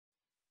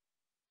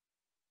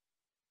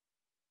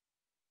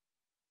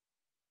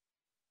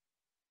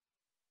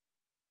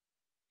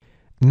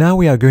now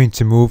we are going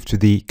to move to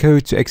the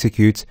code to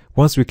execute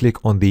once we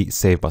click on the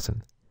save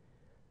button.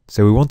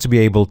 So we want to be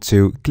able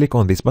to click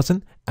on this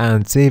button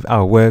and save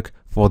our work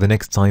for the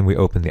next time we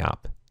open the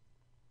app.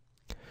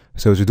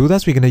 So to do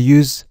that, we're going to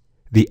use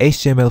the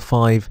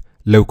HTML5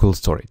 local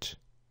storage.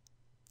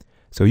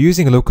 So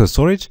using local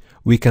storage,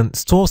 we can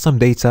store some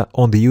data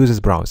on the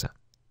user's browser.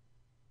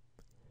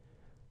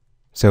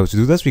 So to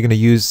do that, we're going to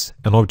use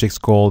an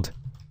object called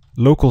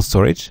local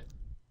storage.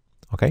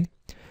 Okay.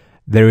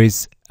 There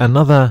is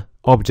another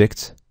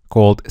object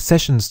called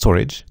session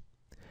storage,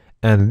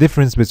 and the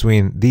difference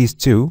between these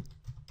two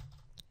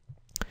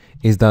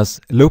is that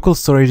local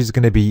storage is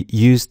going to be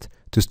used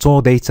to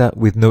store data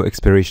with no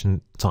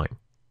expiration time,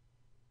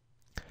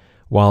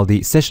 while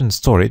the session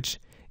storage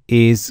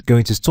is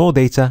going to store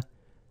data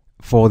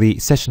for the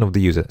session of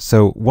the user.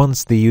 So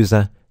once the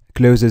user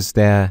closes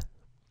their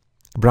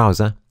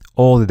browser,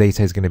 all the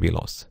data is going to be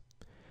lost.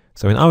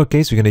 So in our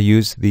case, we're going to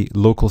use the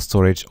local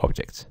storage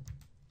object.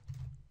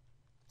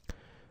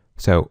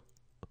 So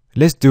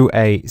let's do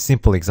a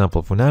simple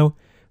example for now.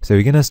 So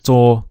we're going to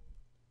store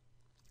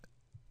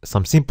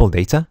some simple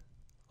data,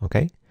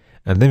 okay?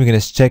 And then we're going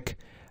to check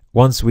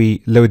once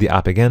we load the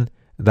app again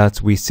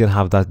that we still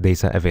have that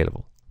data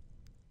available.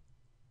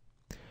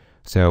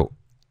 So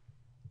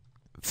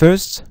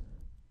first,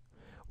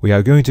 we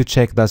are going to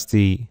check that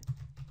the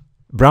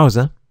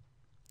browser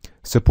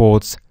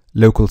supports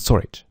local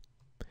storage.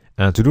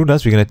 And to do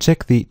that, we're going to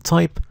check the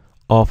type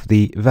of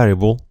the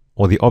variable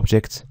or the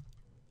object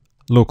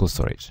local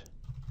storage.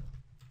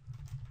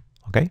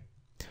 Okay?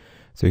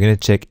 So we're going to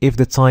check if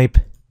the type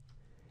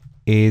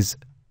is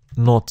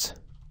not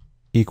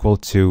equal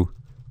to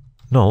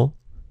null.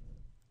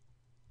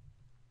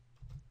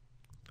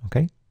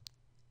 Okay?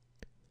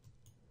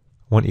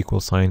 One equal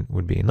sign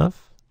would be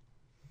enough.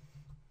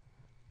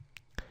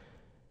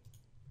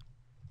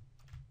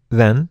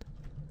 Then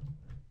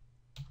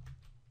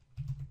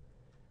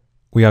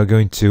we are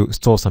going to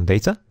store some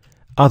data.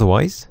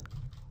 Otherwise,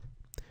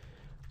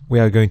 we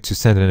are going to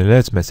send an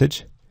alert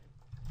message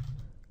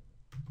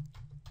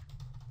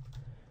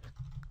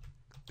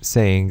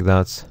saying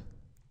that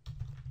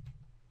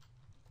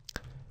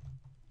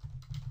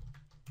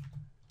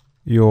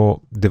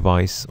your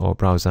device or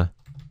browser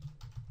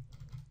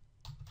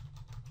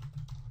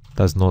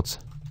does not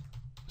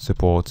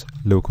support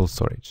local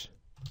storage.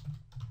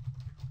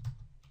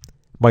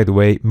 By the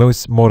way,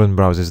 most modern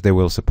browsers, they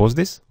will support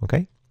this,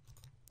 okay?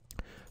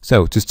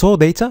 So to store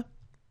data,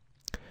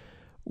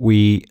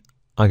 we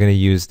are going to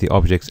use the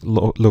object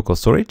local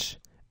storage,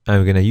 and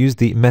we're going to use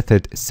the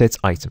method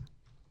setItem,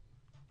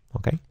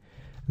 okay?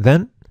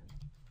 Then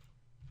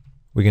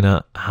we're going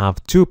to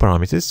have two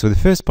parameters. So the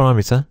first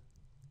parameter,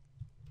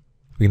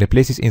 we're going to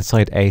place it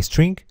inside a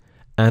string,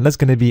 and that's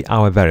going to be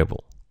our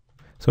variable.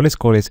 So let's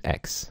call it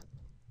x,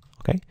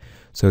 okay?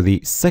 So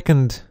the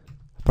second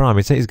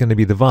parameter is going to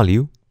be the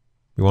value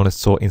we want to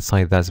store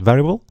inside that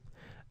variable,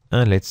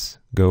 and let's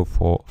go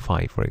for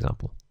 5, for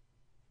example.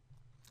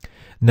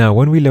 Now,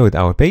 when we load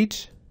our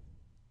page,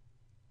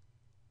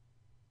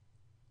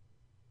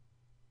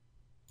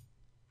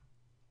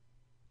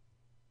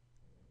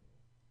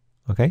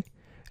 okay,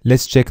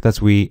 let's check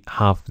that we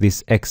have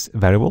this x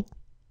variable.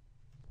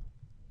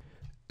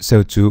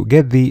 So to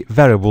get the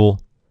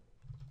variable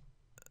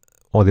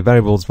or the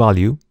variable's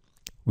value,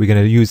 we're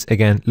going to use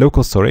again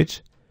local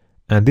storage,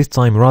 and this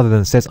time rather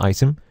than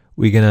setItem,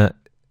 we're going to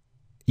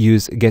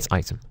use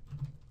getItem.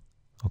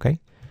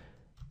 Okay,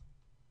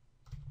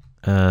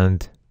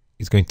 and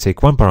it's going to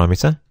take one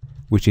parameter,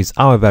 which is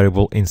our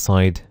variable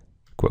inside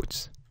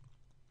quotes.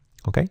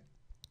 Okay,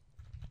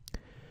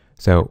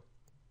 so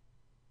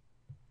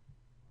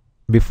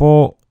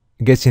before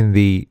getting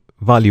the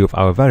value of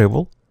our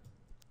variable,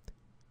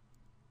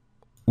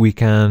 we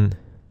can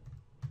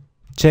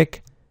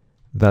check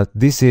that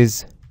this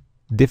is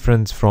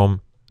different from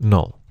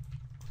null.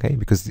 Okay,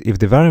 because if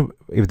the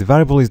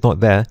variable is not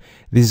there,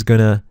 this is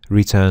gonna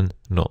return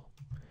null.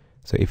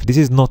 So if this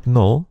is not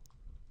null,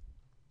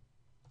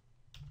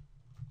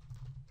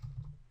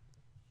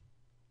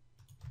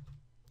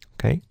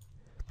 okay,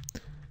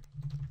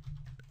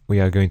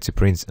 we are going to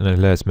print an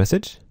alert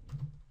message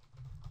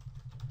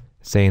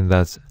saying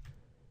that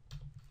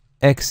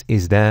x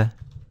is there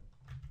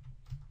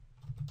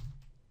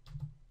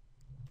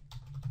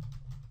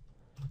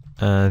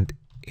and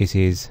it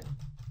is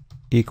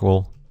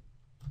equal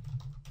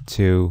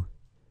to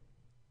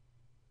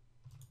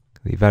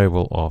the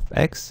variable of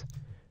x,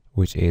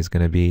 which is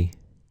going to be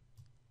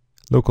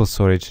local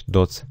storage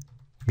dot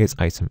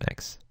getItem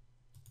x.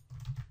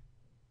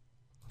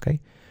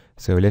 Okay,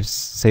 so let's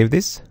save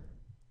this.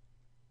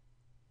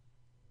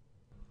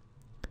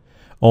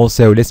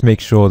 Also, let's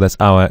make sure that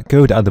our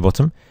code at the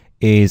bottom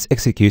is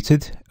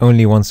executed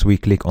only once we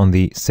click on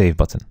the save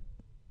button.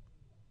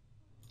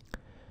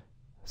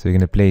 So we're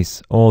going to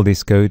place all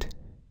this code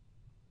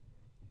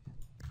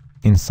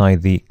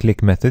inside the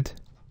click method.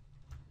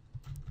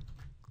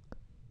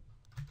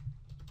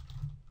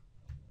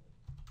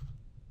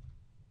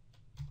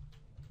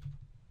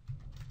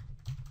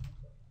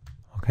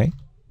 Okay.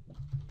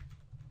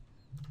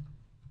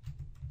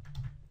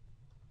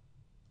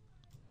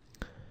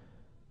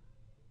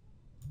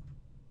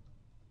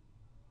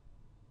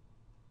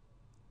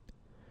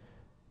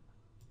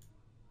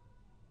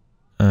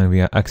 and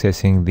we are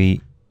accessing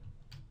the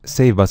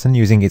save button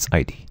using its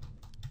ID.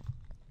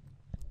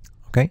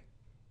 Okay.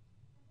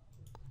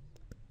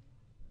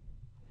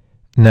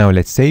 Now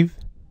let's save.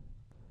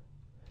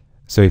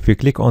 So if you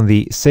click on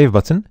the save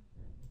button,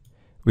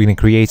 we can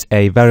create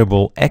a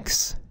variable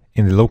x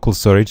in the local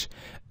storage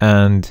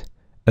and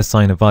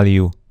assign a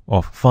value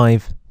of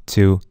 5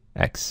 to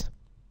x.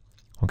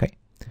 Okay.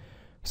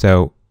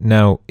 So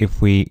now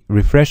if we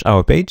refresh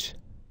our page,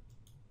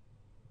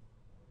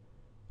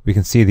 we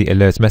can see the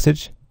alert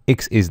message,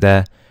 x is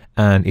there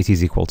and it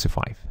is equal to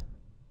 5.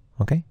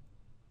 Okay.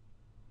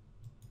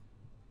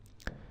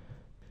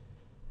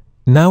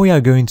 Now we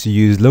are going to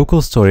use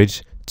local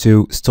storage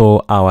to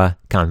store our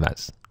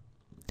canvas.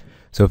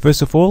 So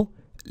first of all,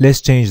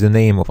 let's change the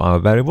name of our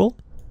variable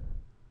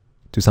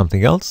to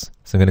something else.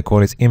 So I'm going to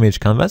call it image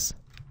canvas.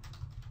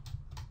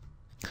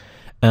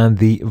 And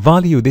the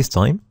value this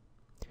time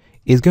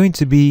is going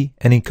to be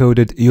an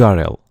encoded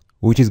URL,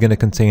 which is going to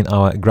contain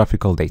our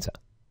graphical data.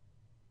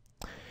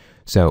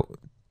 So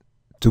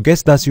to get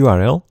that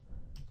URL,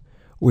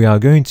 we are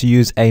going to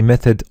use a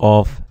method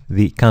of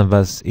the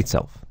canvas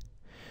itself.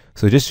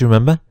 So just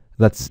remember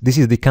that this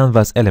is the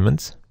canvas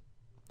element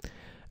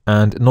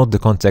and not the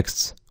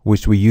context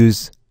which we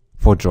use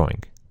for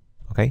drawing.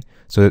 Okay,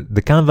 so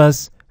the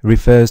canvas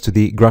refers to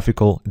the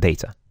graphical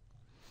data.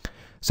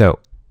 So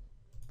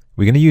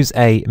we're going to use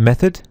a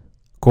method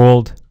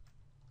called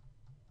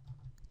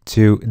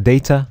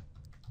toData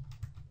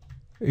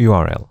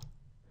URL.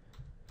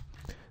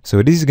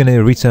 So this is going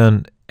to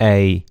return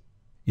a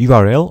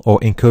URL or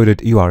encoded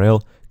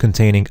URL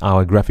containing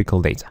our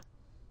graphical data.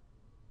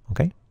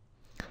 Okay,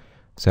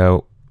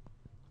 so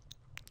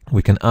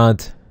we can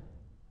add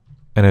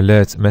an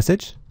alert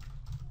message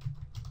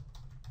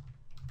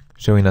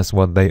showing us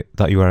what that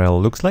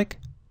URL looks like.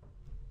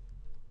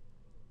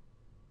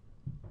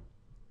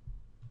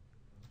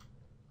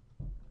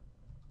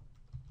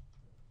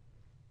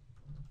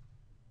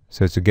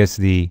 So to get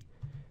the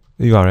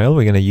URL,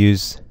 we're going to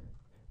use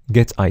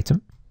getItem.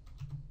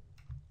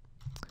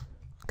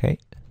 Okay.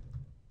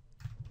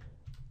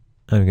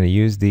 And we're going to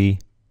use the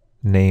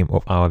name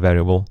of our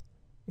variable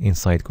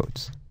inside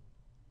quotes.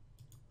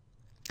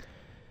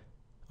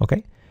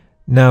 Okay.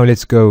 Now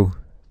let's go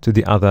to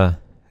the other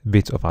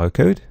bit of our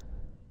code.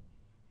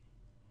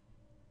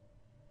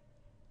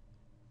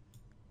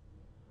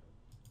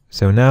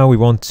 So now we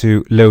want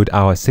to load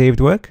our saved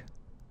work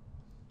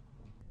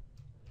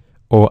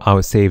or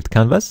our saved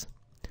canvas.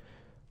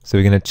 So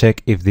we're going to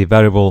check if the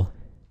variable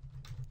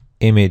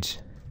image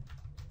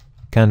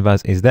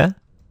canvas is there.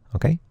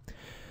 Okay.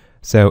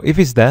 So if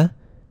it's there,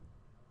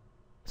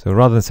 so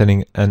rather than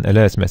sending an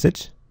alert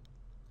message,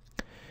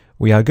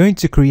 we are going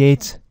to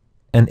create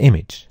an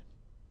image.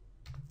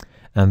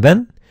 And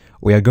then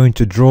we are going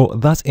to draw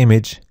that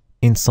image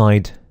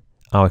inside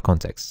our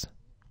context.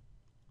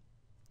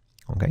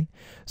 Okay.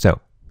 So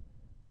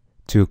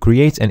to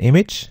create an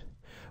image,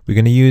 we're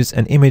going to use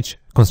an image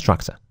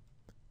constructor.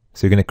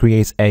 So we're going to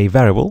create a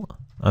variable.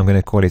 I'm going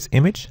to call it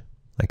image,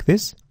 like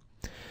this.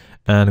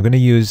 And I'm going to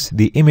use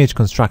the image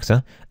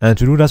constructor. And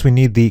to do that, we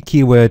need the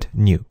keyword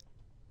new.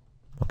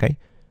 Okay.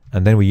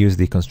 And then we use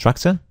the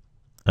constructor,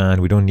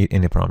 and we don't need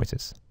any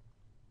parameters.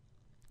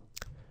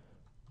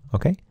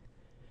 Okay.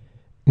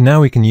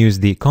 Now we can use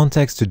the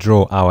context to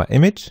draw our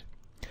image.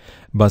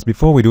 But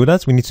before we do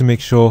that, we need to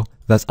make sure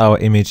that our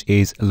image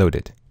is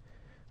loaded.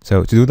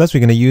 So to do that, we're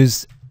going to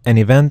use an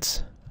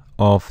event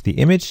of the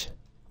image,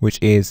 which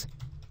is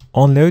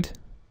onLoad.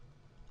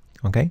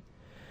 Okay.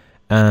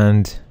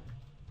 And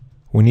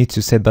we need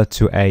to set that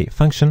to a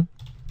function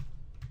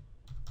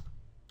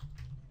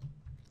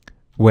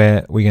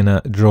where we're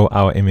going to draw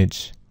our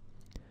image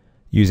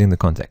using the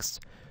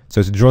context.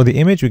 So to draw the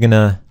image, we're going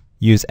to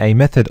use a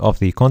method of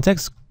the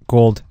context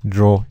called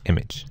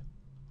drawImage.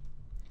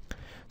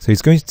 So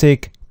it's going to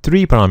take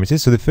 3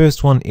 parameters. So the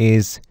first one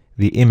is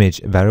the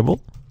image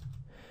variable.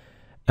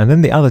 And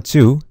then the other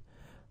 2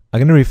 are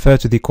going to refer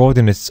to the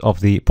coordinates of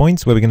the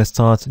points where we're going to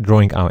start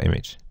drawing our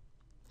image.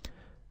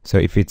 So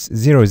if it's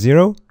 0,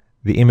 0,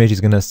 the image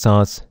is going to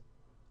start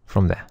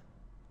from there.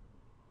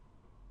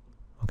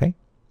 Okay.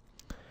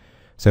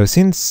 So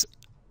since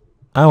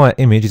our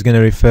image is going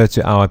to refer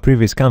to our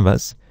previous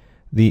canvas,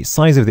 the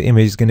size of the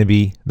image is going to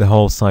be the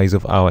whole size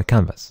of our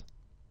canvas.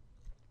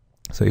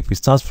 So if we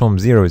start from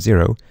 0,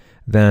 0,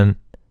 then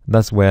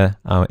that's where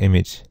our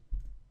image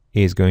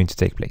is going to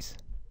take place.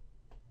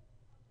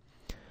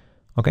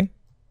 Okay.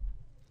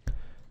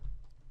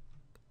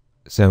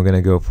 So I'm going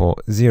to go for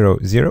 0,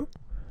 0.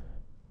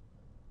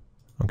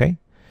 Okay.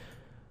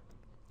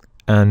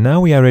 And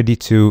now we are ready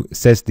to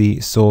set the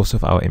source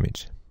of our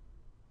image.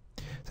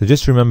 So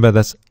just remember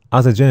that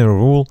as a general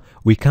rule,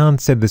 we can't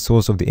set the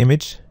source of the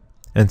image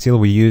until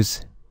we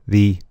use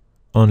the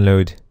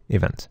onLoad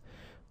event.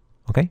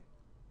 Okay.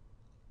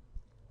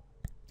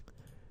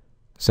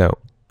 So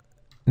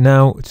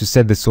now to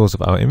set the source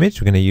of our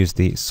image, we're going to use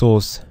the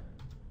source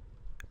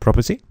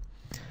property,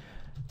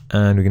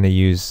 and we're going to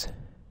use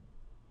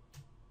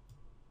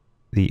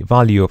the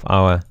value of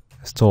our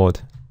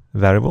stored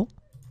variable.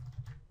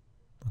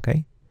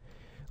 Okay.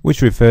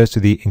 which refers to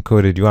the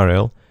encoded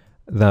URL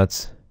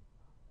that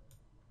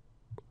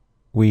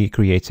we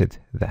created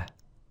there.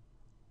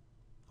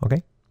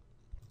 Okay.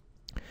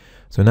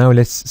 So now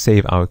let's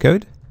save our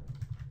code.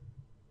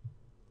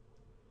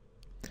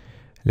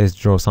 Let's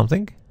draw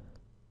something.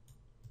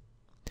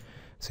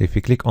 So if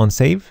we click on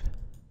save,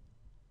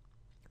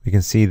 we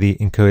can see the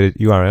encoded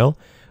URL,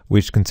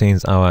 which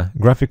contains our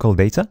graphical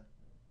data.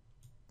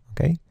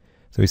 Okay.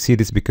 So we see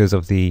this because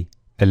of the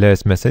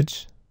alert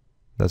message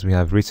that we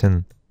have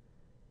written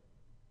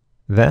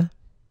there.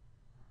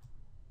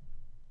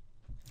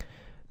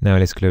 Now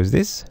let's close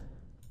this.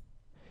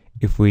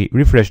 If we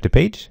refresh the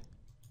page,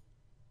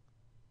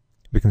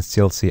 we can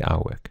still see our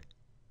work.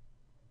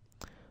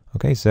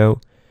 Okay,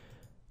 so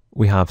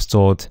we have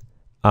stored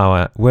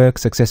our work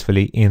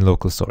successfully in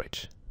local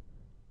storage.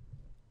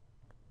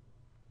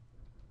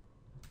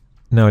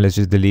 Now let's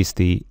just delete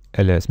the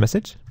alert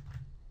message.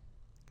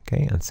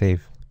 Okay, and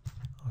save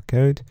our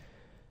code.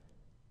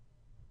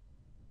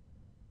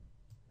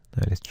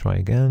 Now let's try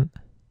again.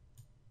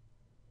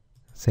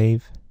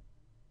 Save.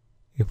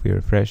 If we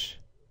refresh,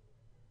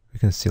 we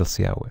can still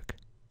see our work.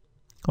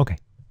 Okay.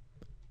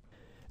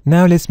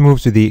 Now let's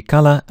move to the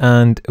color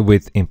and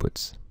width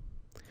inputs.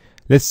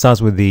 Let's start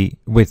with the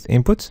width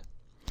input.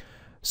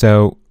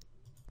 So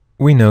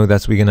we know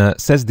that we're gonna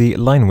set the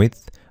line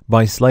width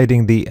by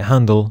sliding the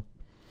handle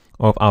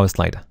of our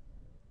slider.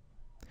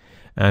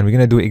 And we're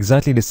gonna do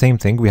exactly the same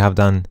thing we have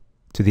done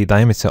to the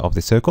diameter of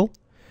the circle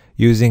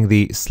using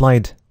the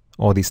slide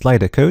or the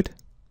slider code.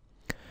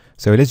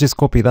 So let's just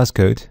copy that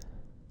code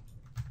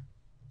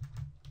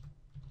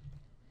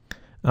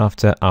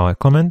after our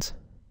comment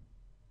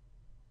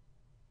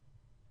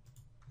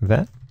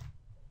there.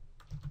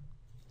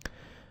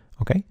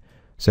 Okay,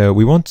 so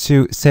we want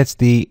to set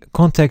the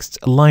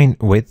context line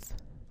width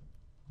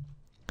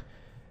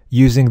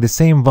using the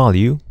same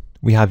value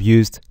we have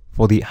used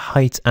for the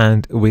height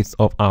and width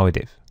of our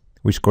div,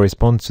 which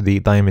corresponds to the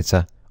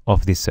diameter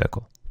of this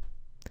circle.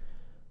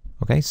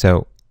 Okay,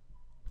 so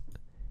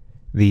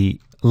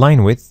the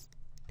line width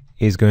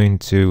is going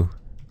to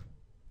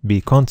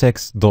be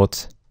context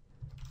dot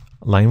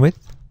line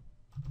width.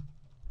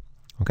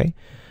 Okay,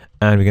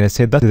 and we're going to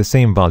set that to the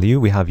same value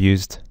we have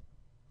used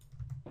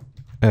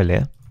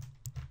earlier.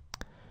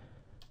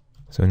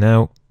 So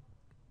now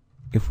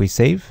if we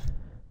save,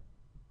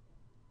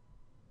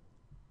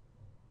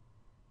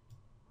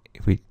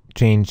 if we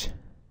change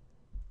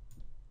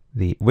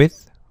the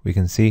width, we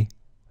can see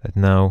that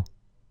now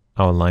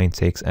our line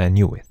takes a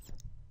new width.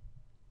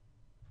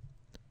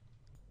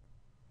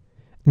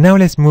 Now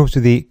let's move to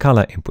the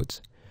color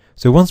input.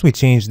 So once we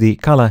change the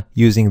color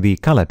using the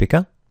color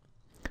picker,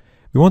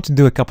 we want to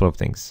do a couple of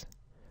things.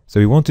 So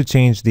we want to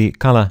change the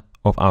color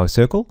of our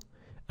circle,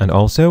 and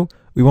also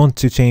we want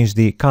to change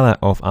the color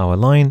of our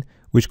line,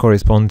 which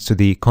corresponds to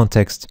the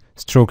context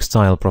stroke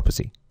style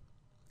property.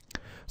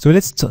 So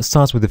let's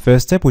start with the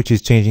first step, which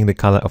is changing the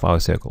color of our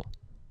circle.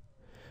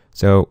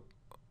 So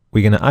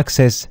we're going to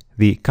access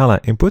the color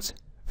input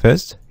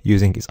first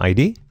using its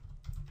ID,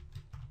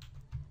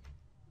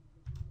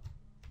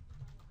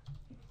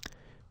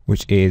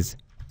 which is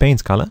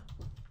paint color.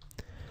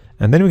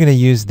 And then we're going to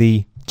use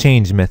the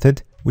change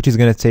method, which is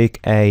going to take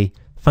a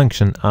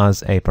function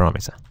as a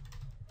parameter.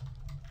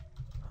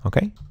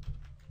 Okay.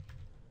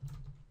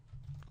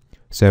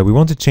 So we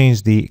want to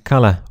change the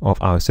color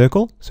of our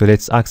circle. So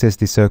let's access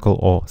the circle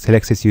or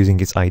select it using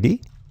its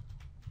ID,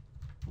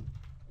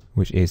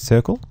 which is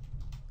circle.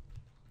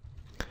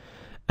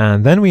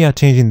 And then we are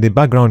changing the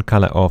background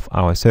color of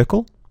our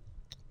circle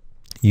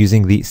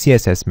using the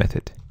CSS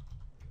method.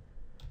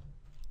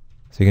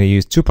 So you're going to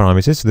use two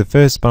parameters. So the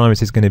first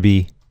parameter is going to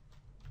be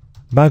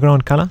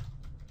background color,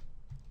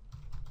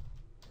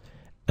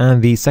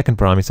 and the second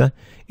parameter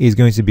is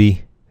going to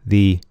be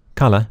the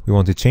color we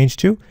want to change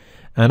to,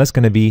 and that's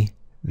going to be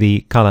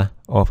the color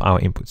of our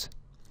input.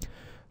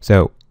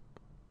 So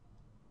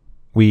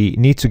we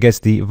need to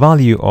get the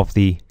value of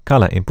the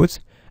color input,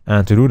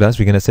 and to do that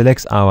we're going to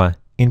select our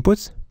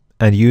input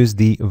and use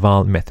the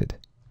val method.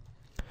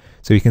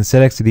 So you can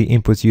select the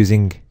input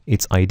using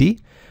its ID.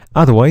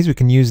 Otherwise we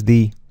can use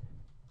the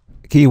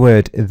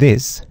keyword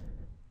this,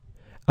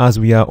 as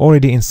we are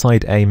already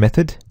inside a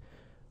method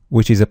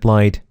which is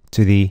applied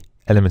to the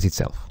element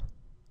itself.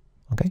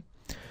 Okay,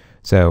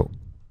 so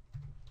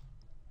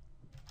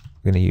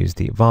we're going to use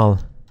the val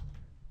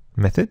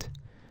method,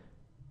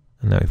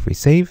 and now if we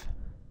save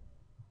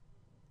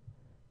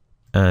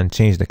and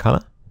change the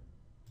color,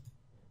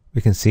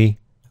 we can see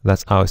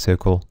that our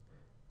circle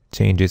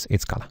changes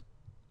its color.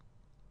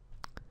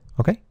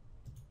 Okay.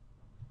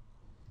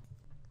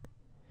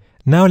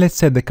 Now let's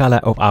set the color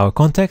of our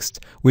context,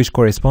 which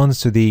corresponds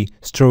to the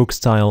stroke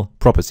style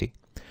property.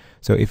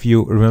 So if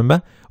you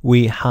remember,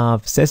 we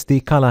have set the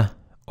color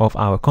of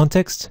our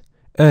context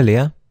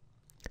earlier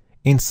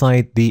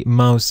inside the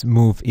mouse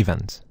move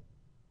event.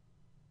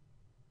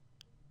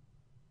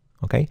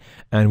 Okay,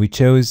 and we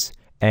chose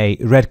a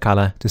red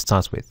color to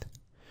start with.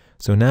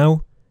 So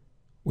now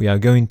we are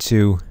going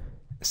to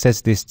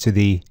set this to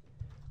the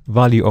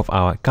value of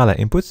our color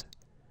input.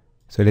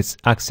 So let's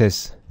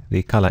access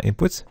the color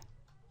input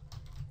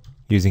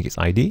using its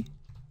ID,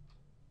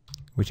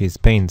 which is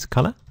paint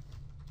color,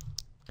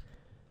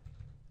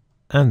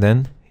 and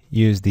then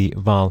use the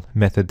val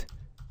method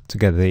to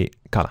get the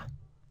color.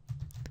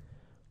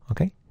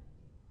 Okay.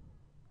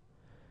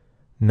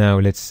 Now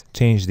let's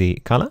change the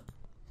color,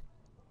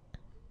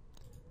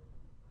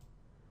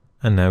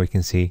 and now we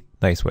can see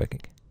that it's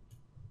working.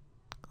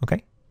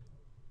 Okay.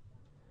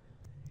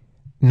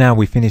 Now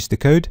we finished the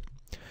code.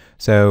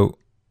 So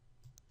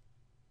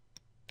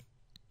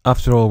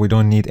after all, we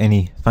don't need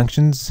any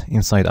functions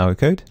inside our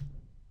code.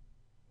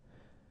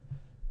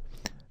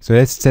 So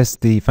let's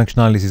test the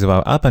functionalities of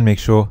our app and make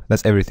sure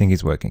that everything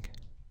is working.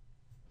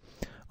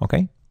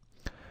 Okay.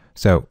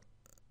 So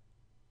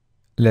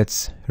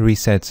let's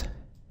reset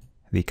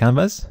the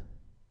canvas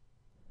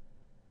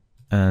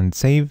and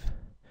save.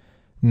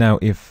 Now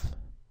if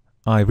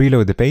I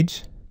reload the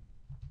page,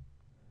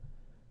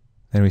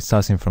 then we're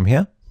starting from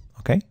here.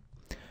 Okay,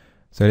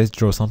 so let's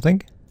draw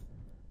something.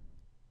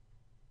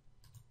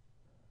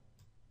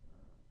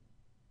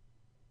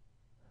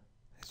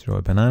 Let's draw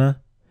a banana,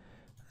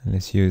 and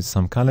let's use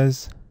some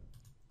colors.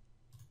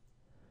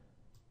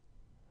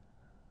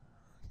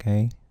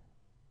 Okay.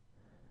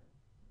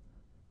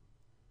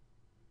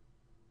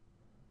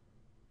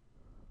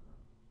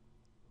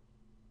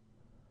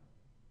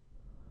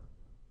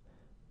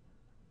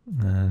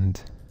 And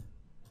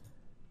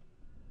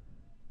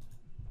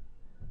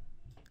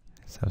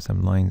let's have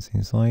some lines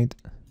inside.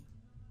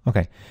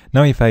 Okay,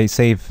 now if I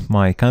save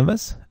my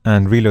canvas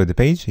and reload the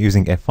page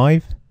using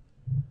F5,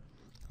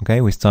 okay,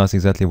 we start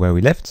exactly where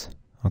we left.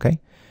 Okay,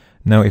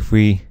 now if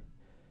we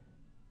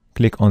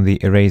click on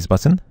the erase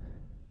button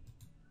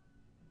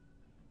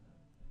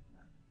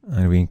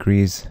and we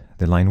increase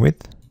the line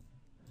width,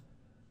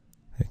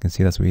 you can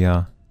see that we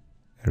are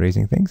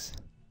erasing things.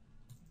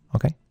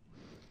 Okay,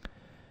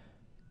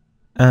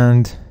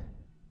 and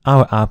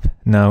our app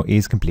now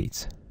is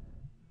complete.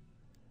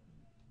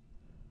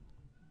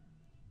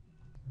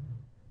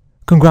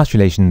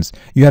 Congratulations,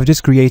 you have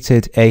just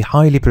created a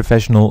highly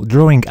professional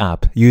drawing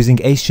app using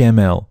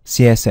HTML,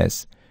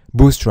 CSS,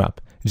 Bootstrap,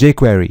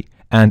 jQuery,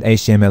 and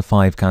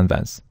HTML5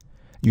 canvas.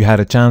 You had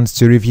a chance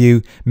to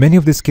review many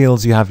of the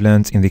skills you have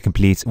learned in the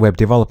complete web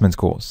development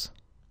course.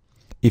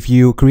 If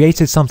you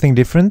created something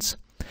different,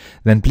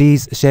 then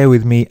please share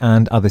with me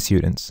and other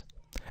students.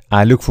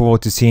 I look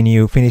forward to seeing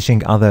you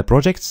finishing other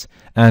projects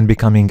and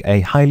becoming a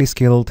highly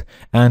skilled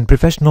and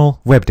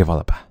professional web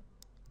developer.